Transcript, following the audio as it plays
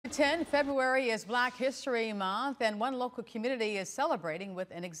10 February is Black History Month, and one local community is celebrating with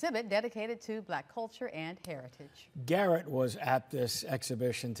an exhibit dedicated to Black culture and heritage. Garrett was at this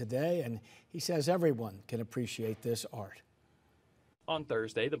exhibition today, and he says everyone can appreciate this art. On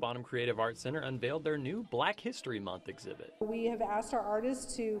Thursday, the Bonham Creative Arts Center unveiled their new Black History Month exhibit. We have asked our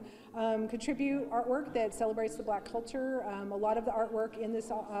artists to contribute artwork that celebrates the Black culture. A lot of the artwork in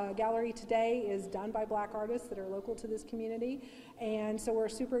this gallery today is done by Black artists that are local to this community, and so we're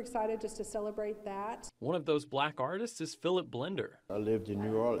super excited just to celebrate that. One of those Black artists is Philip Blender. I lived in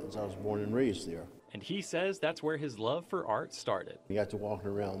New Orleans. I was born and raised there. And he says that's where his love for art started. I got to walking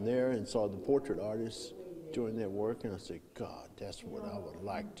around there and saw the portrait artists doing their work, and I said, God, that's what I would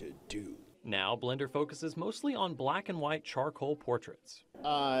like to do. Now, Blender focuses mostly on black and white charcoal portraits.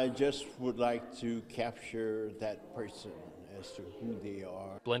 I just would like to capture that person as to who they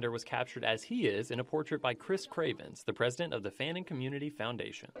are. Blender was captured as he is in a portrait by Chris Cravens, the president of the Fannin Community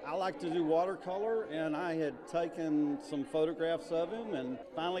Foundation. I like to do watercolor, and I had taken some photographs of him and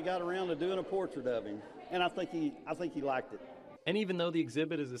finally got around to doing a portrait of him. And I think he liked it. And even though the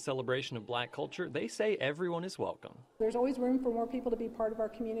exhibit is a celebration of Black culture, they say everyone is welcome. There's always room for more people to be part of our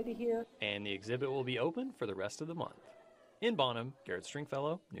community here. And the exhibit will be open for the rest of the month. In Bonham, Garrett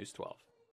Stringfellow, News 12.